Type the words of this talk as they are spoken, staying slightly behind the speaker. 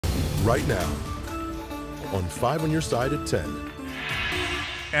right now on 5 on Your Side at 10.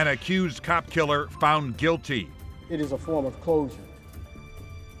 An accused cop killer found guilty. It is a form of closure.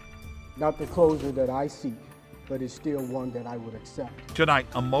 Not the closure that I seek, but it's still one that I would accept. Tonight,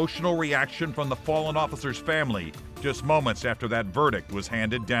 emotional reaction from the fallen officer's family just moments after that verdict was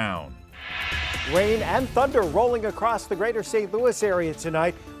handed down. Rain and thunder rolling across the greater St. Louis area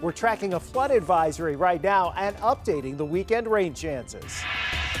tonight. We're tracking a flood advisory right now and updating the weekend rain chances.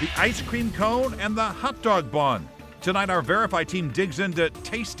 The ice cream cone and the hot dog bun. Tonight, our Verify team digs into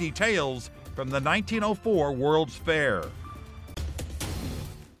tasty tales from the 1904 World's Fair.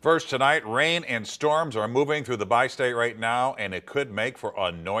 First tonight, rain and storms are moving through the bi-state right now, and it could make for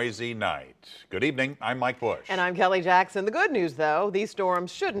a noisy night. Good evening, I'm Mike Bush. And I'm Kelly Jackson. The good news, though, these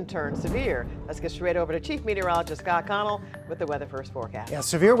storms shouldn't turn severe. Let's get straight over to Chief Meteorologist Scott Connell with the Weather First forecast. Yeah,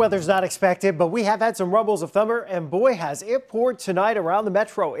 severe weather's not expected, but we have had some rumbles of thunder, and boy, has it poured tonight around the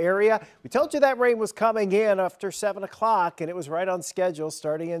metro area. We told you that rain was coming in after 7 o'clock, and it was right on schedule,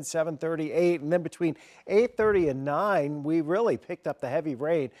 starting in 7:38, and then between 8:30 and 9, we really picked up the heavy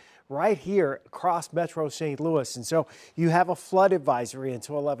rain right here across Metro St. Louis. And so you have a flood advisory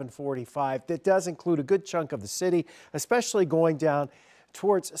until 11:45 that does include a good chunk of the city, especially going down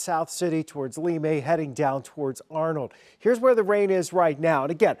towards South City, towards Lee May, heading down towards Arnold. Here's where the rain is right now.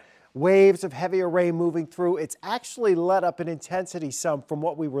 And again, waves of heavier rain moving through. It's actually let up in intensity some from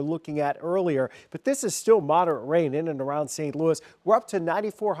what we were looking at earlier, but this is still moderate rain in and around St. Louis. We're up to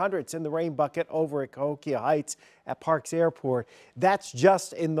 9,400s in the rain bucket over at Cahokia Heights at Parks Airport. That's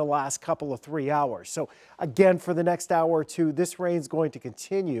just in the last couple of 3 hours. So again, for the next hour or two, this rain's going to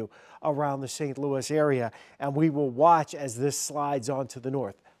continue around the St. Louis area, and we will watch as this slides on to the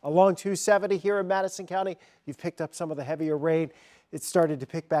north. Along 270 here in Madison County, you've picked up some of the heavier rain. It started to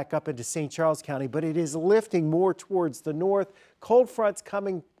pick back up into St. Charles County, but it is lifting more towards the north. Cold fronts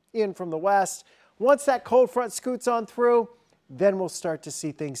coming in from the west. Once that cold front scoots on through, then we'll start to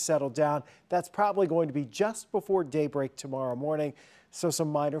see things settle down. That's probably going to be just before daybreak tomorrow morning. So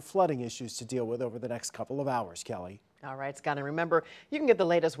some minor flooding issues to deal with over the next couple of hours, Kelly. All right, Scott, and remember, you can get the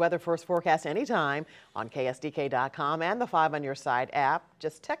latest Weather First forecast anytime on KSDK.com and the 5 on Your Side app.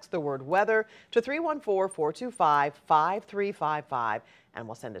 Just text the word weather to 314-425-5355, and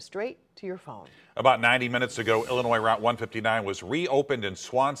we'll send it straight to your phone. About 90 minutes ago, Illinois Route 159 was reopened in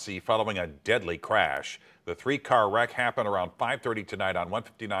Swansea following a deadly crash. The 3-car wreck happened around 5:30 tonight on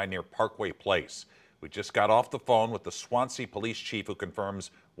 159 near Parkway Place. We just got off the phone with the Swansea police chief, who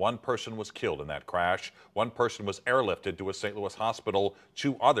confirms one person was killed in that crash. One person was airlifted to a St. Louis hospital.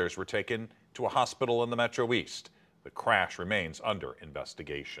 2 others were taken to a hospital in the Metro East. The crash remains under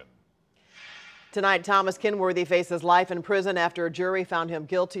investigation. Tonight, Thomas Kenworthy faces life in prison after a jury found him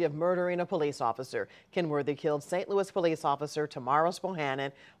guilty of murdering a police officer. Kenworthy killed St. Louis police officer Tamaris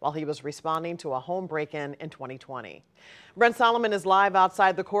Bohannon while he was responding to a home break-in in 2020. Brent Solomon is live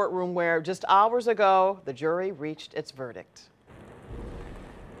outside the courtroom where just hours ago the jury reached its verdict.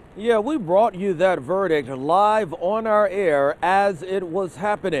 Yeah, we brought you that verdict live on our air as it was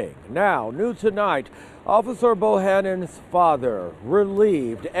happening. Now, new tonight, Officer Bohannon's father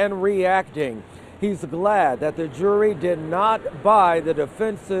relieved and reacting. He's glad that the jury did not buy the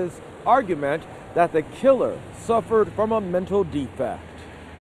defense's argument that the killer suffered from a mental defect.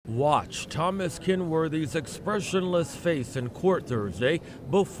 Watch Thomas Kenworthy's expressionless face in court Thursday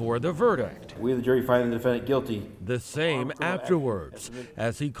before the verdict. We, the jury, find the defendant guilty. The same afterwards,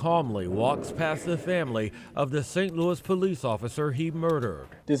 as he calmly walks past the family of the St. Louis police officer he murdered.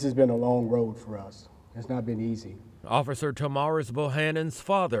 This has been a long road for us. It's not been easy. Officer Tamaris Bohannon's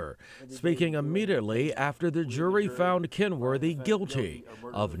father, speaking immediately after the jury found Kenworthy guilty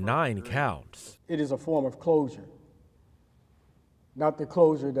of 9 counts. It is a form of closure. Not the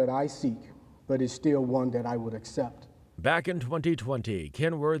closure that I seek, but it's still one that I would accept. Back in 2020,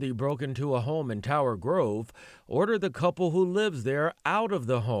 Kenworthy broke into a home in Tower Grove, ordered the couple who lives there out of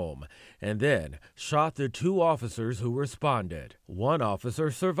the home, and then shot the 2 officers who responded. 1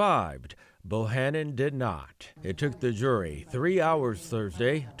 officer survived. Bohannon did not. It took the jury 3 hours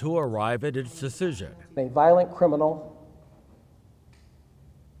Thursday to arrive at its decision. A violent criminal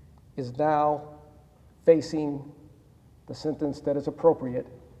is now facing the sentence that is appropriate,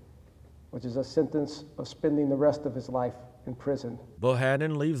 which is a sentence of spending the rest of his life in prison.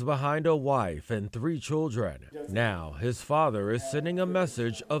 Bohannon leaves behind a wife and 3 children. Now his father is sending a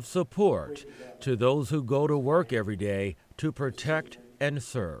message of support to those who go to work every day to protect and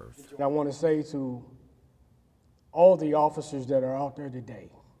serve. And I want to say to all the officers that are out there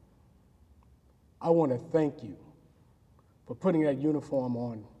today, I want to thank you for putting that uniform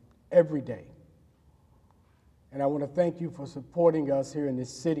on every day. And I want to thank you for supporting us here in this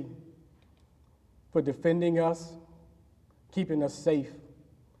city for defending us, keeping us safe,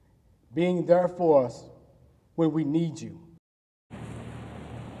 being there for us when we need you.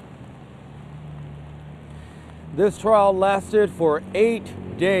 This trial lasted for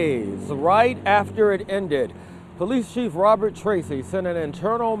 8 days. Right after it ended, Police Chief Robert Tracy sent an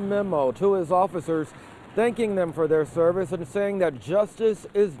internal memo to his officers thanking them for their service and saying that justice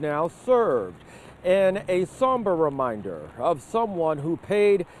is now served, and a somber reminder of someone who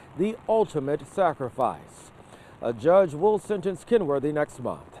paid the ultimate sacrifice. A judge will sentence Kenworthy next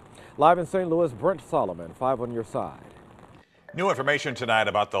month. Live in St. Louis, Brent Solomon, 5 on your side. New information tonight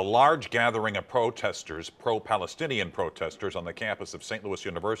about the large gathering of protesters, pro-Palestinian protesters on the campus of St. Louis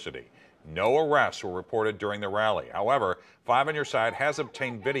University. No arrests were reported during the rally. However, 5 on your side has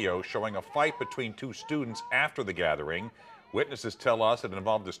obtained video showing a fight between 2 students after the gathering. Witnesses tell us it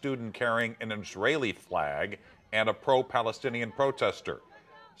involved a student carrying an Israeli flag and a pro-Palestinian protester.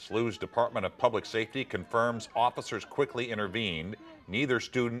 SLU's Department of Public Safety confirms officers quickly intervened. Neither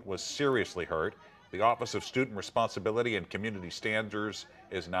student was seriously hurt. The Office of Student Responsibility and Community Standards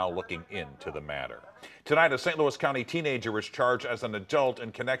is now looking into the matter. Tonight, a St. Louis County teenager is charged as an adult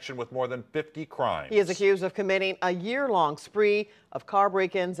in connection with more than 50 crimes. He is accused of committing a year-long spree of car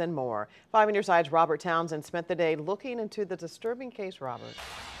break-ins and more. 5 on your side's Robert Townsend spent the day looking into the disturbing case, Robert.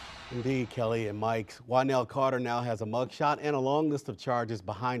 Indeed, Kelly and Mike. Juanel Carter now has a mugshot and a long list of charges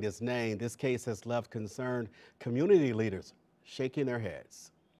behind his name. This case has left concerned community leaders shaking their heads.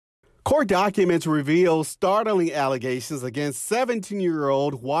 Court documents reveal startling allegations against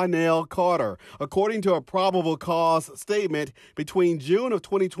 17-year-old Juanel Carter. According to a probable cause statement, between June of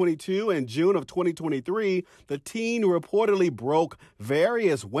 2022 and June of 2023, the teen reportedly broke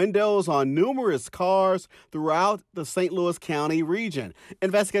various windows on numerous cars throughout the St. Louis County region.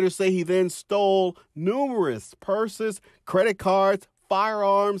 Investigators say he then stole numerous purses, credit cards,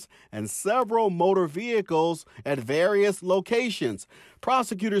 firearms, and several motor vehicles at various locations.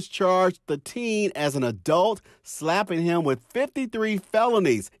 Prosecutors charged the teen as an adult, slapping him with 53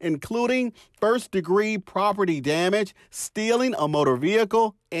 felonies, including first-degree property damage, stealing a motor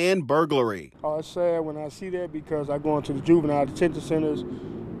vehicle, and burglary. It's sad when I see that because I go into the juvenile detention centers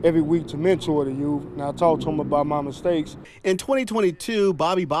every week to mentor the youth, and I talk to them about my mistakes. In 2022,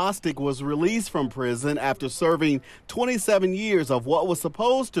 Bobby Bostic was released from prison after serving 27 years of what was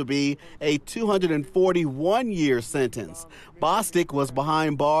supposed to be a 241-year sentence. Bostic was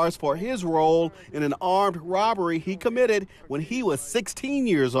behind bars for his role in an armed robbery he committed when he was 16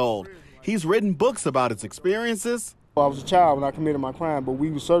 years old. He's written books about his experiences. I was a child when I committed my crime, but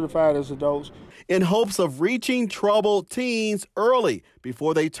we were certified as adults. In hopes of reaching troubled teens early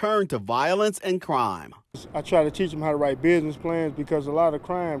before they turn to violence and crime. I try to teach them how to write business plans because a lot of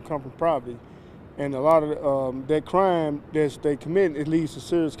crime comes from poverty. And a lot of that crime that they commit, it leads to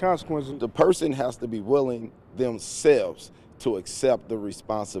serious consequences. The person has to be willing themselves to accept the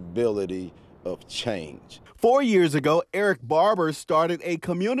responsibility of change. 4 years ago, Eric Barber started a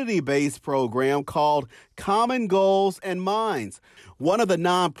community-based program called Common Goals and Minds. One of the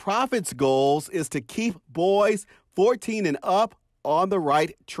nonprofit's goals is to keep boys 14 and up on the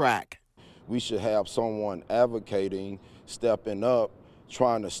right track. We should have someone advocating, stepping up,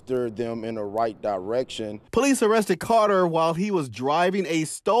 trying to steer them in the right direction. Police arrested Carter while he was driving a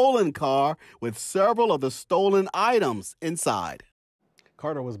stolen car with several of the stolen items inside.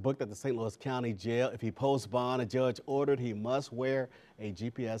 Carter was booked at the St. Louis County Jail. If he posts bond, a judge ordered he must wear a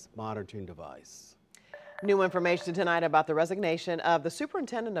GPS monitoring device. New information tonight about the resignation of the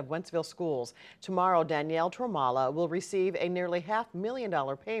superintendent of Wentzville Schools. Tomorrow, Danielle Tromala will receive a nearly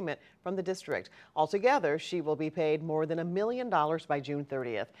 $500,000 payment from the district. Altogether, she will be paid more than $1 million by June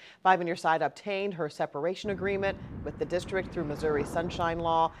 30th. 5 on your side obtained her separation agreement with the district through Missouri Sunshine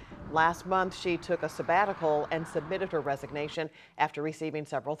Law. Last month, she took a sabbatical and submitted her resignation after receiving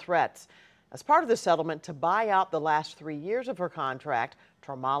several threats. As part of the settlement to buy out the last 3 years of her contract,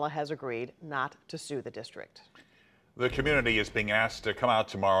 Tromala has agreed not to sue the district. The community is being asked to come out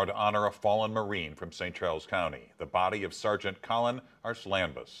tomorrow to honor a fallen Marine from St. Charles County. The body of Sergeant Colin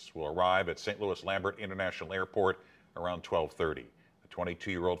Arslanbus will arrive at St. Louis Lambert International Airport around 12:30. The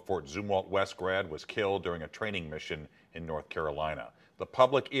 22-year-old Fort Zumwalt West grad was killed during a training mission in North Carolina. The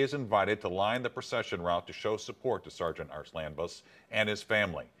public is invited to line the procession route to show support to Sergeant Arslanbus and his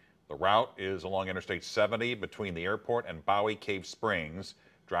family. The route is along Interstate 70 between the airport and Bowie Cave Springs.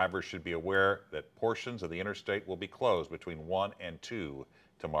 Drivers should be aware that portions of the interstate will be closed between 1 and 2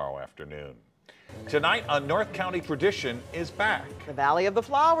 tomorrow afternoon. Tonight, a North County tradition is back. The Valley of the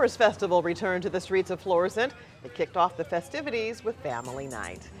Flowers Festival returned to the streets of Florissant. It kicked off the festivities with Family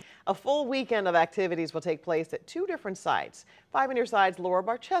Night. A full weekend of activities will take place at 2 different sites. 5 on Your Side's Laura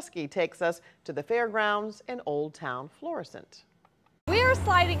Barcheski takes us to the fairgrounds in Old Town Florissant. We are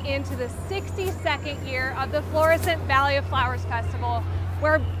sliding into the 62nd year of the Florissant Valley of Flowers Festival,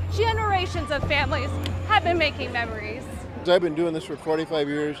 where generations of families have been making memories. I've been doing this for 45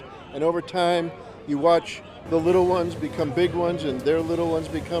 years, and over time you watch the little ones become big ones and their little ones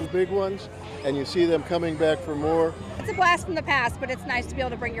become big ones, and you see them coming back for more. It's a blast from the past, but it's nice to be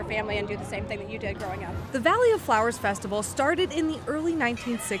able to bring your family and do the same thing that you did growing up. The Valley of Flowers Festival started in the early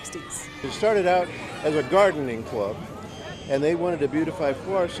 1960s. It started out as a gardening club, and they wanted to beautify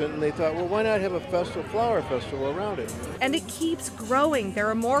Florissant, and they thought, well, why not have a flower festival around it? And it keeps growing. There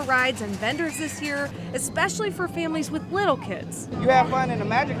are more rides and vendors this year, especially for families with little kids. You have fun in the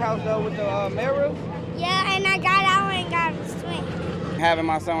Magic House, though, with the mirrors? Yeah, and I got out and got to swing. Having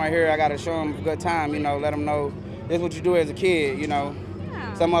my son right here, I got to show him a good time, let him know this is what you do as a kid,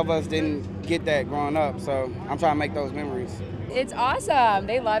 Yeah. Some of us didn't get that growing up, so I'm trying to make those memories. It's awesome.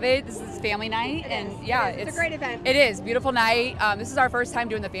 They love it. This is family night, and yeah, it's a great event. It is beautiful night. This is our first time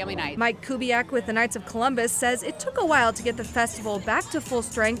doing the family night. Mike Kubiak with the Knights of Columbus says it took a while to get the festival back to full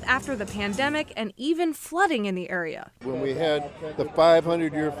strength after the pandemic and even flooding in the area. When we had the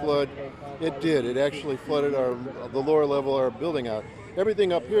 500-year flood, it did. It actually flooded the lower level of our building out.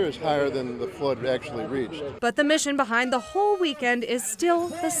 Everything up here is higher than the flood actually reached. But the mission behind the whole weekend is still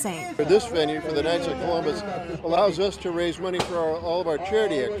the same. For this venue, for the Knights of Columbus, allows us to raise money for all of our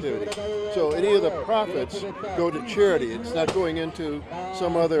charity activity. So any of the profits go to charity. It's not going into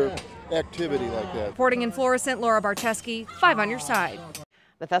some other activity like that. Reporting in Florissant, Laura Barcheski, 5 on Your Side.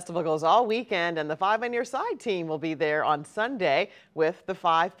 The festival goes all weekend, and the 5 on Your Side team will be there on Sunday with the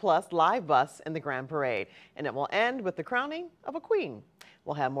 5+ live bus in the Grand Parade. And it will end with the crowning of a queen.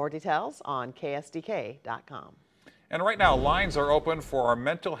 We'll have more details on KSDK.com. And right now, lines are open for our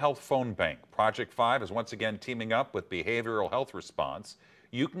mental health phone bank. Project 5 is once again teaming up with Behavioral Health Response.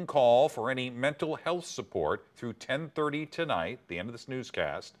 You can call for any mental health support through 10:30 tonight, the end of this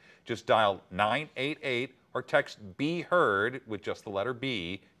newscast. Just dial 988 or text Be Heard with just the letter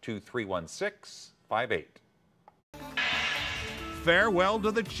B to 31658. Farewell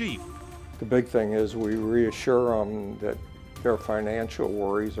to the chief. The big thing is we reassure them that their financial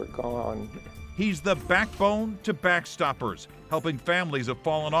worries are gone. He's the backbone to backstoppers, helping families of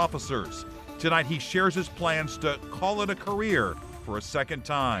fallen officers. Tonight he shares his plans to call it a career for a second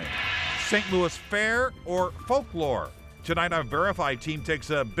time. St. Louis Fair or folklore? Tonight our Verify team takes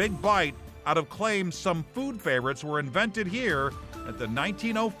a big bite out of claims some food favorites were invented here at the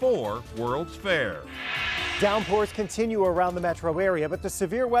 1904 World's Fair. Downpours continue around the metro area, but the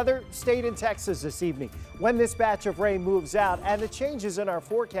severe weather stayed in Texas this evening. When this batch of rain moves out and the changes in our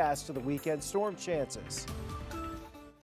forecast to the weekend storm chances.